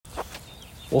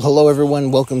Well, hello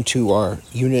everyone. Welcome to our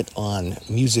unit on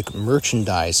music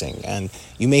merchandising. And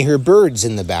you may hear birds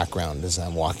in the background as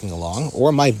I'm walking along,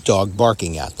 or my dog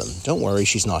barking at them. Don't worry,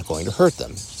 she's not going to hurt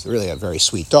them. It's really a very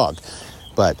sweet dog,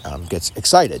 but gets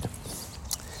excited.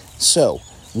 So,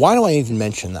 why do I even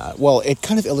mention that? Well, it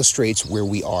kind of illustrates where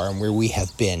we are and where we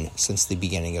have been since the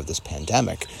beginning of this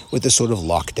pandemic with this sort of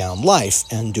lockdown life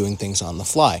and doing things on the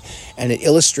fly. And it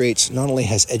illustrates, not only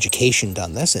has education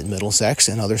done this at Middlesex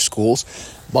and other schools,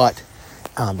 but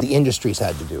the industry's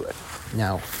had to do it.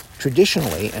 Now,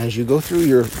 traditionally, as you go through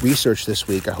your research this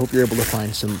week, I hope you're able to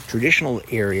find some traditional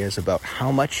areas about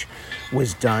how much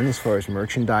was done as far as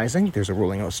merchandising. There's a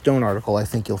Rolling Stone article I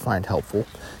think you'll find helpful,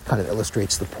 kind of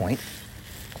illustrates the point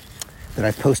that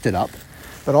I've posted up,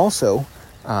 but also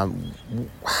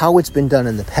how it's been done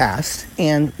in the past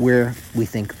and where we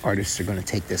think artists are going to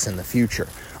take this in the future.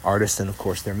 Artists and, of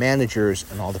course, their managers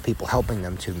and all the people helping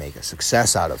them to make a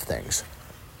success out of things.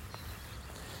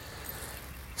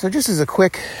 So just as a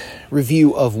quick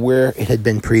review of where it had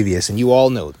been previous, and you all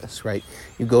know this, right?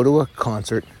 You go to a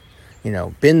concert,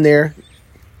 been there,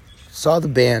 saw the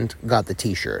band, got the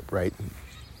t-shirt, right?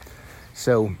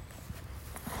 So,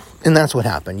 and that's what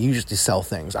happened. You used to sell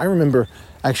things. I remember,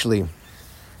 actually,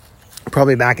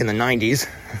 probably back in the 90s,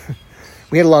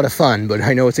 we had a lot of fun, but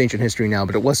I know it's ancient history now,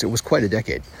 but it was quite a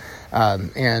decade.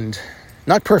 And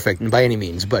not perfect by any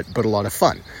means, but a lot of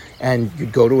fun. And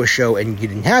you'd go to a show and you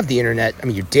didn't have the internet. I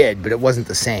mean, you did, but it wasn't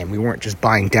the same. We weren't just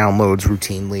buying downloads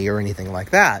routinely or anything like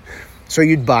that. So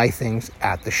you'd buy things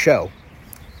at the show.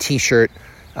 T-shirt,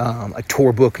 a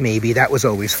tour book maybe. That was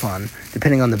always fun,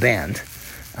 depending on the band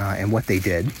and what they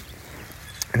did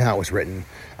and how it was written.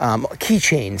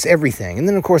 Keychains, everything. And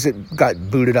then, of course, it got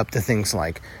booted up to things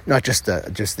like not just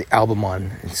the album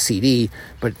on CD,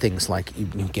 but things like you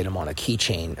can get them on a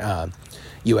keychain,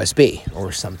 USB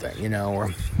or something, or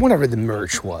whatever the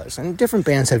merch was. And different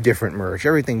bands have different merch.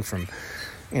 Everything from,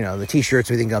 the T-shirts,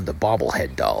 we think of the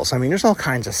bobblehead dolls. I mean, there's all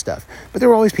kinds of stuff. But there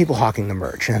were always people hawking the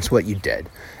merch, and that's what you did.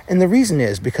 And the reason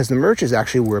is because the merch is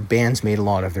actually where bands made a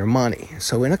lot of their money.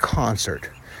 So in a concert,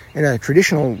 in a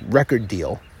traditional record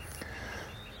deal,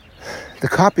 the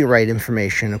copyright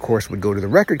information, of course, would go to the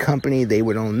record company. They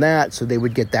would own that, so they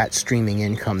would get that streaming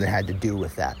income that had to do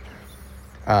with that.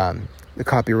 The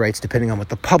copyrights, depending on what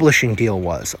the publishing deal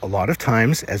was. A lot of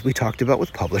times, as we talked about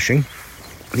with publishing,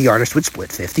 the artist would split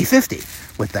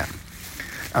 50-50 with them.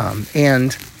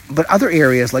 But other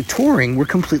areas like touring were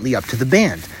completely up to the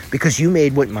band because you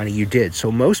made what money you did.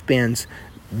 So most bands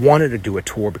wanted to do a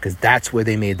tour because that's where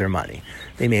they made their money.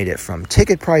 They made it from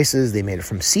ticket prices. They made it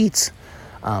from seats.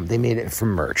 They made it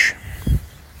from merch.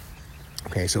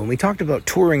 Okay, so when we talked about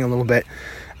touring a little bit,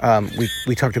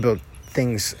 we talked about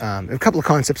things, a couple of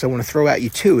concepts I want to throw at you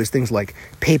too is things like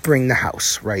papering the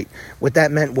house, right? What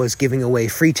that meant was giving away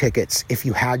free tickets if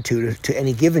you had to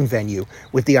any given venue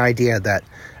with the idea that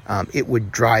it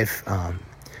would drive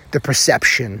the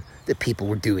perception that people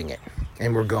were doing it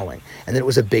and were going. And then it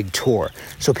was a big tour.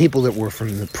 So people that were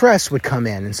from the press would come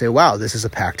in and say, wow, this is a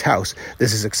packed house.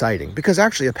 This is exciting. Because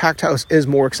actually a packed house is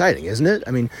more exciting, isn't it?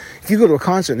 I mean, if you go to a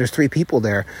concert and there's 3 people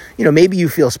there, maybe you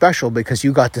feel special because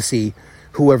you got to see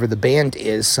whoever the band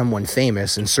is, someone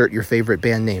famous, insert your favorite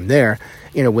band name there.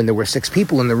 When there were 6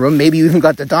 people in the room, maybe you even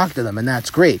got to talk to them, and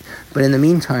that's great. But in the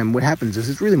meantime, what happens is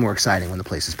it's really more exciting when the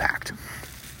place is packed.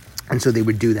 And so they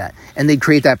would do that. And they'd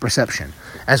create that perception.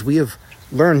 As we have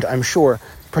learned, I'm sure,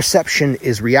 perception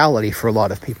is reality for a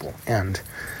lot of people. And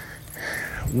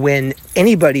when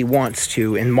anybody wants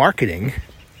to, in marketing,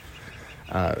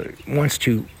 wants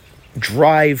to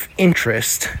drive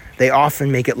interest, they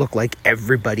often make it look like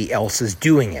everybody else is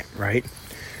doing it, right?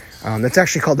 That's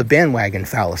actually called the bandwagon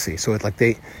fallacy. So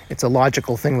it's a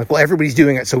logical thing, like, well, everybody's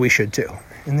doing it, so we should too.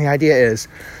 And the idea is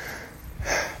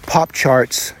pop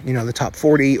charts, the top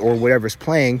 40 or whatever's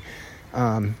playing,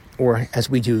 or as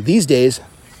we do these days,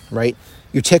 right?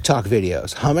 Your TikTok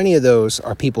videos. How many of those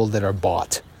are people that are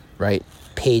bought, right?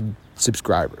 Paid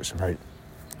subscribers, right?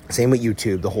 Same with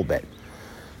YouTube, the whole bit.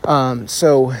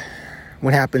 So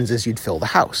what happens is you'd fill the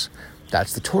house.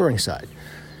 That's the touring side.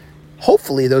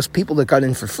 Hopefully those people that got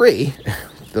in for free,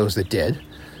 those that did,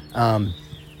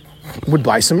 would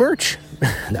buy some merch.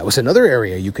 That was another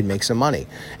area you could make some money.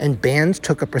 And bands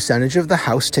took a percentage of the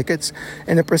house tickets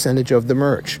and a percentage of the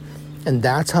merch. And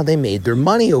that's how they made their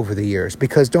money over the years.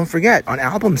 Because don't forget, on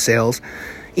album sales,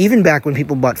 even back when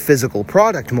people bought physical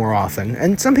product more often,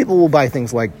 and some people will buy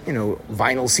things like, vinyl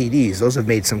CDs. Those have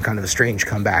made some kind of a strange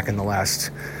comeback in the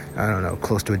last,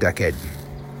 close to a decade.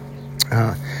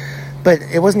 But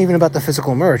it wasn't even about the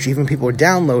physical merch. Even people were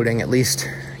downloading, at least,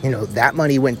 that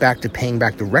money went back to paying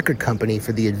back the record company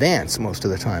for the advance most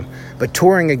of the time. But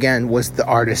touring, again, was the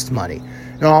artist's money.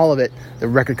 Not all of it. The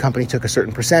record company took a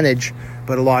certain percentage,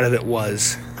 but a lot of it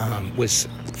was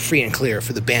free and clear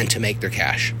for the band to make their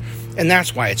cash. And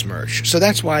that's why it's merch. So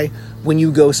that's why when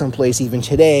you go someplace even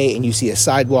today and you see a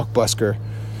sidewalk busker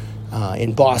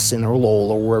in Boston or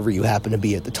Lowell or wherever you happen to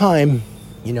be at the time,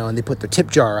 and they put their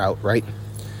tip jar out, right?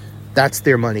 That's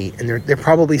their money, and they're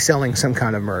probably selling some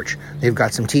kind of merch. They've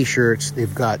got some T-shirts.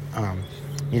 They've got,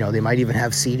 they might even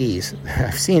have CDs.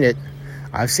 I've seen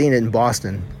it in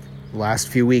Boston the last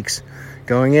few weeks,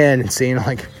 going in and seeing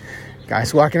like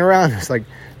guys walking around. It's like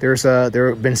there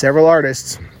have been several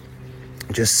artists,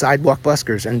 just sidewalk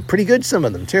buskers, and pretty good, some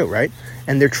of them too, right?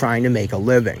 And they're trying to make a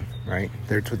living, right?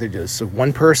 That's what they do. So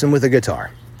one person with a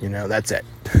guitar, that's it,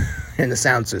 and the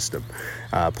sound system,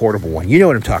 portable one. You know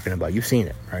what I'm talking about. You've seen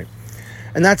it, right?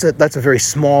 And that's a very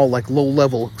small, like low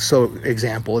level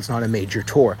example. It's not a major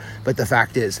tour, but the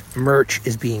fact is, merch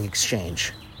is being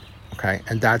exchanged, okay?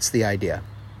 And that's the idea.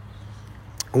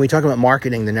 When we talk about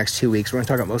marketing the next 2 weeks, we're going to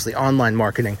talk about mostly online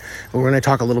marketing, but we're going to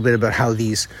talk a little bit about how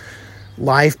these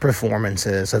live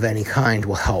performances of any kind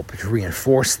will help to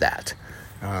reinforce that.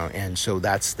 And so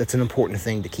that's an important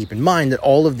thing to keep in mind, that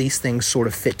all of these things sort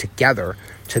of fit together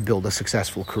to build a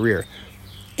successful career.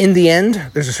 In the end,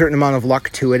 there's a certain amount of luck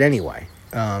to it anyway.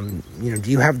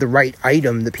 Do you have the right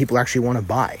item that people actually want to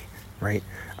buy, right?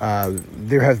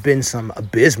 There have been some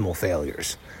abysmal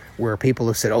failures where people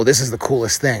have said, oh, this is the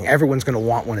coolest thing. Everyone's going to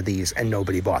want one of these, and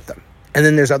nobody bought them. And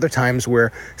then there's other times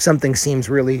where something seems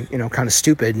really, kind of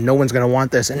stupid. No one's going to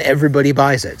want this, and everybody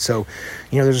buys it. So,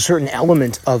 there's a certain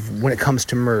element of, when it comes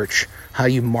to merch, how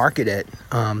you market it,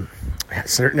 a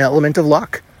certain element of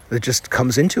luck that just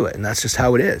comes into it, and that's just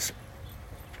how it is.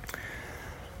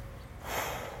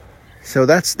 So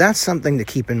that's something to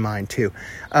keep in mind too.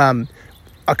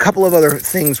 A couple of other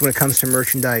things when it comes to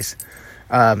merchandise.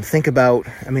 Think about,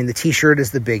 the T-shirt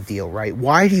is the big deal, right?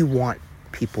 Why do you want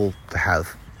people to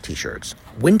have T-shirts?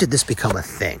 When did this become a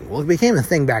thing? Well, it became a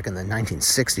thing back in the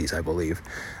 1960s, I believe.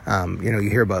 You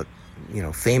hear about,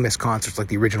 famous concerts like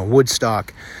the original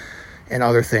Woodstock and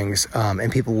other things, and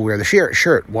people will wear the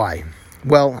shirt. Why?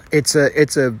 Well, it's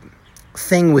a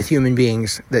thing with human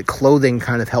beings that clothing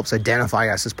kind of helps identify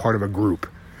us as part of a group.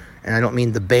 And I don't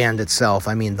mean the band itself,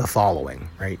 I mean the following,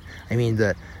 right? I mean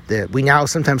we now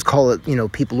sometimes call it,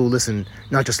 people who listen,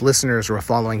 not just listeners or a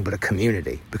following, but a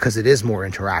community, because it is more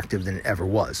interactive than it ever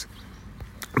was.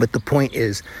 But the point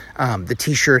is, the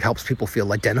T-shirt helps people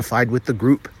feel identified with the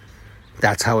group.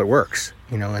 That's how it works,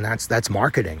 and that's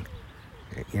marketing.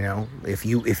 If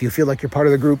you feel like you're part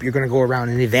of the group, you're going to go around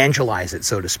and evangelize it,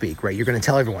 so to speak, right? You're going to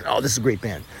tell everyone, oh, this is a great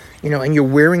band, and you're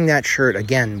wearing that shirt.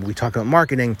 Again, we talk about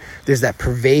marketing. There's that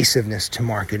pervasiveness to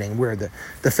marketing where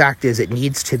the fact is it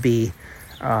needs to be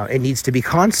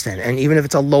constant. And even if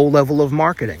it's a low level of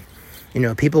marketing,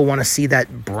 people want to see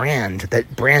that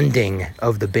branding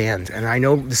of the band. And I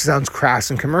know this sounds crass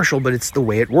and commercial, but it's the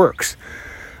way it works.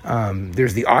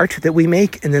 There's the art that we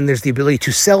make, and then there's the ability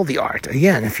to sell the art.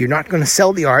 Again, if you're not going to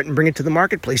sell the art and bring it to the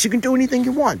marketplace, you can do anything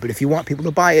you want. But if you want people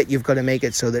to buy it, you've got to make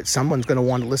it so that someone's going to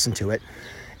want to listen to it,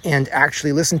 and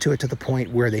actually listen to it to the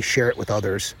point where they share it with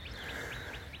others.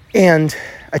 And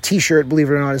a T-shirt, believe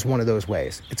it or not, is one of those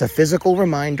ways. It's a physical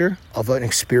reminder of an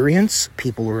experience.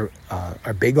 People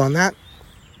are big on that.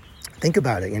 Think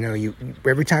about it.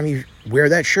 Every time you wear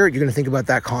that shirt, you're going to think about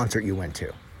that concert you went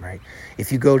to. Right?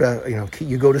 If you go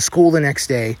to school the next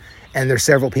day and there's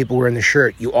several people wearing the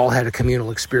shirt, you all had a communal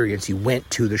experience. You went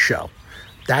to the show.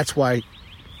 That's why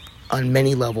on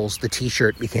many levels the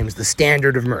T-shirt becomes the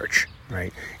standard of merch,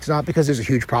 right? It's not because there's a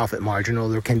huge profit margin,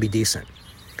 although there can be decent.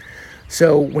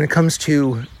 So when it comes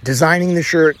to designing the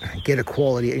shirt, get a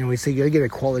quality, we say you gotta get a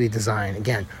quality design.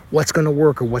 Again, what's going to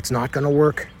work or what's not going to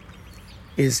work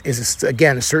is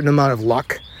again a certain amount of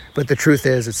luck. But the truth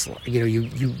is, it's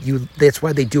that's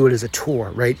why they do it as a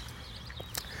tour, right?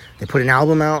 They put an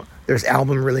album out, there's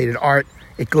album-related art,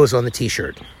 it goes on the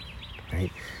T-shirt,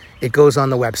 right? It goes on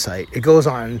the website, it goes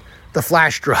on the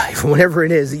flash drive, whatever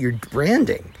it is that you're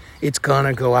branding, it's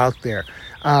gonna go out there.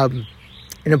 An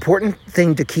important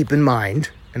thing to keep in mind,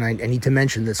 and I need to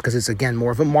mention this because it's, again,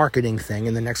 more of a marketing thing.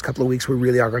 In the next couple of weeks, we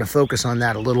really are going to focus on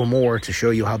that a little more to show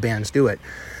you how bands do it.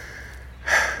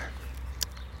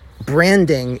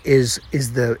 Branding is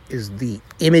the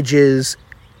images,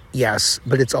 yes,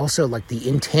 but it's also like the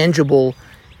intangible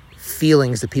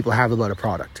feelings that people have about a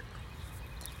product.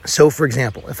 So, for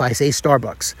example, if I say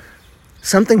Starbucks,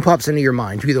 something pops into your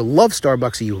mind. You either love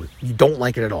Starbucks or you don't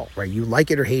like it at all, right? You like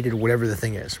it or hate it or whatever the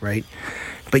thing is, right?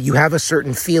 but you have a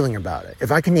certain feeling about it.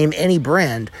 If I can name any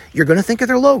brand, you're going to think of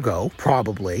their logo,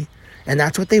 probably, and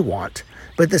that's what they want.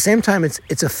 But at the same time,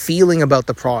 it's a feeling about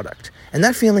the product. And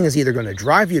that feeling is either going to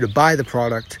drive you to buy the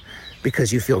product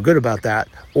because you feel good about that,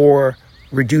 or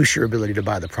reduce your ability to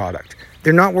buy the product.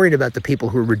 They're not worried about the people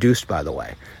who are reduced, by the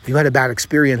way. If you had a bad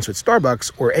experience with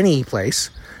Starbucks or any place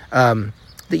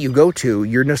that you go to,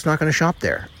 you're just not going to shop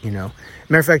there,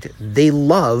 Matter of fact, they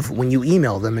love when you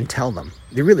email them and tell them.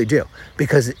 They really do.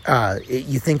 Because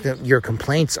you think that your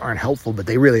complaints aren't helpful, but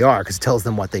they really are, because it tells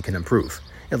them what they can improve.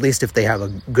 At least if they have a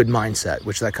good mindset,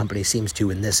 which that company seems to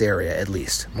in this area, at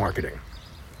least, marketing.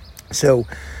 So,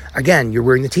 again, you're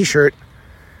wearing the t-shirt.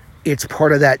 It's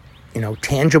part of that,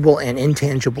 tangible and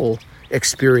intangible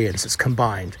experiences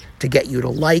combined to get you to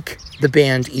like the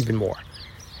band even more.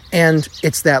 And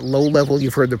it's that low level,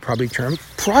 you've heard the probably term,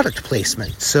 product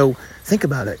placement. So think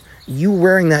about it. You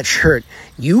wearing that shirt,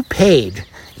 you paid,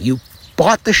 you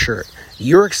bought the shirt,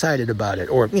 you're excited about it,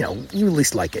 or, you at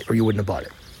least like it, or you wouldn't have bought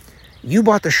it. You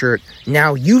bought the shirt,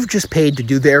 now you've just paid to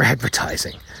do their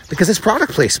advertising because it's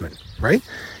product placement, right?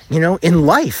 In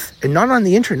life, and not on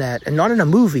the internet, and not in a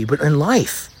movie, but in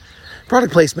life.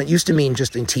 Product placement used to mean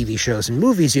just in TV shows and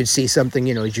movies, you'd see something,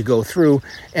 as you go through,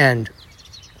 and,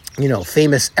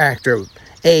 famous actor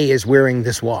A is wearing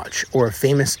this watch, or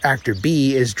famous actor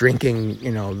B is drinking,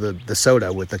 the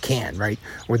soda with the can, right?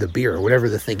 Or the beer, or whatever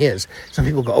the thing is. Some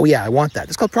people go, oh yeah, I want that.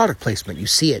 It's called product placement. You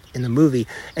see it in the movie,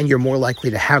 and you're more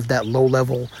likely to have that low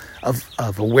level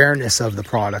of awareness of the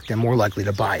product and more likely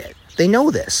to buy it. They know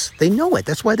this. They know it.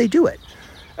 That's why they do it.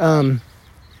 And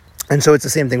so it's the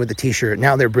same thing with the t-shirt.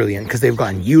 Now they're brilliant because they've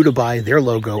gotten you to buy their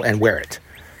logo and wear it.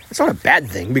 It's not a bad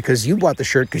thing because you bought the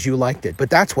shirt because you liked it, but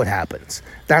that's what happens.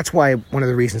 That's why one of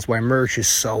the reasons why merch is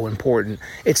so important.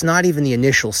 It's not even the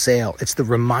initial sale. It's the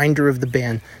reminder of the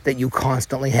band that you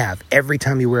constantly have every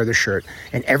time you wear the shirt,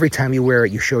 and every time you wear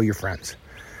it, you show your friends.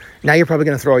 Now you're probably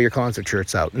going to throw all your concert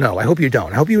shirts out. No, I hope you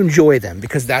don't. I hope you enjoy them,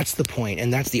 because that's the point,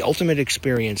 and that's the ultimate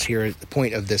experience here. The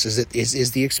point of this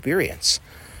is the experience.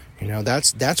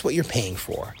 That's what you're paying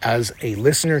for. As a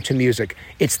listener to music,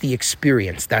 it's the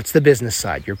experience. That's the business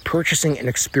side. You're purchasing an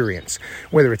experience,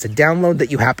 whether it's a download that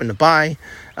you happen to buy,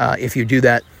 if you do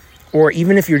that, or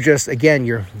even if you're just, again,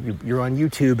 you're on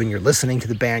YouTube and you're listening to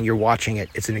the band, you're watching it.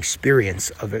 It's an experience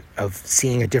of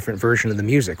seeing a different version of the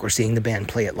music or seeing the band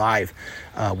play it live.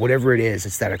 Whatever it is,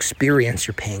 it's that experience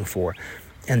you're paying for.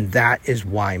 And that is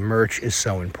why merch is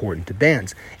so important to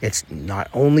bands. It's not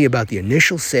only about the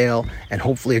initial sale and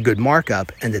hopefully a good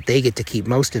markup, and that they get to keep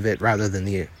most of it rather than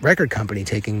the record company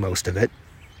taking most of it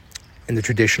in the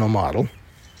traditional model.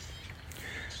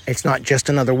 It's not just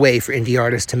another way for indie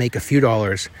artists to make a few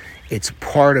dollars. It's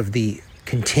part of the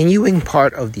continuing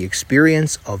part of the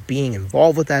experience of being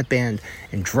involved with that band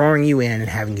and drawing you in and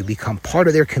having you become part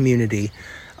of their community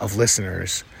of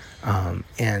listeners.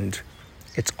 And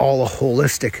it's all a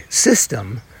holistic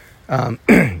system,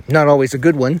 not always a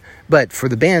good one, but for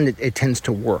the band, it tends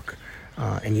to work.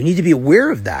 And you need to be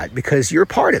aware of that because you're a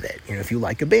part of it, if you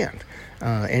like a band.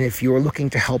 And if you're looking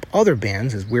to help other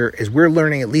bands, as we're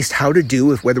learning at least how to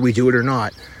do, whether we do it or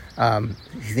not,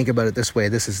 if you think about it this way,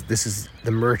 this is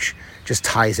the merch just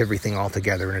ties everything all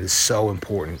together, and it is so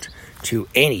important to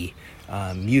any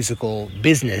musical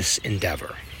business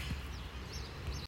endeavor.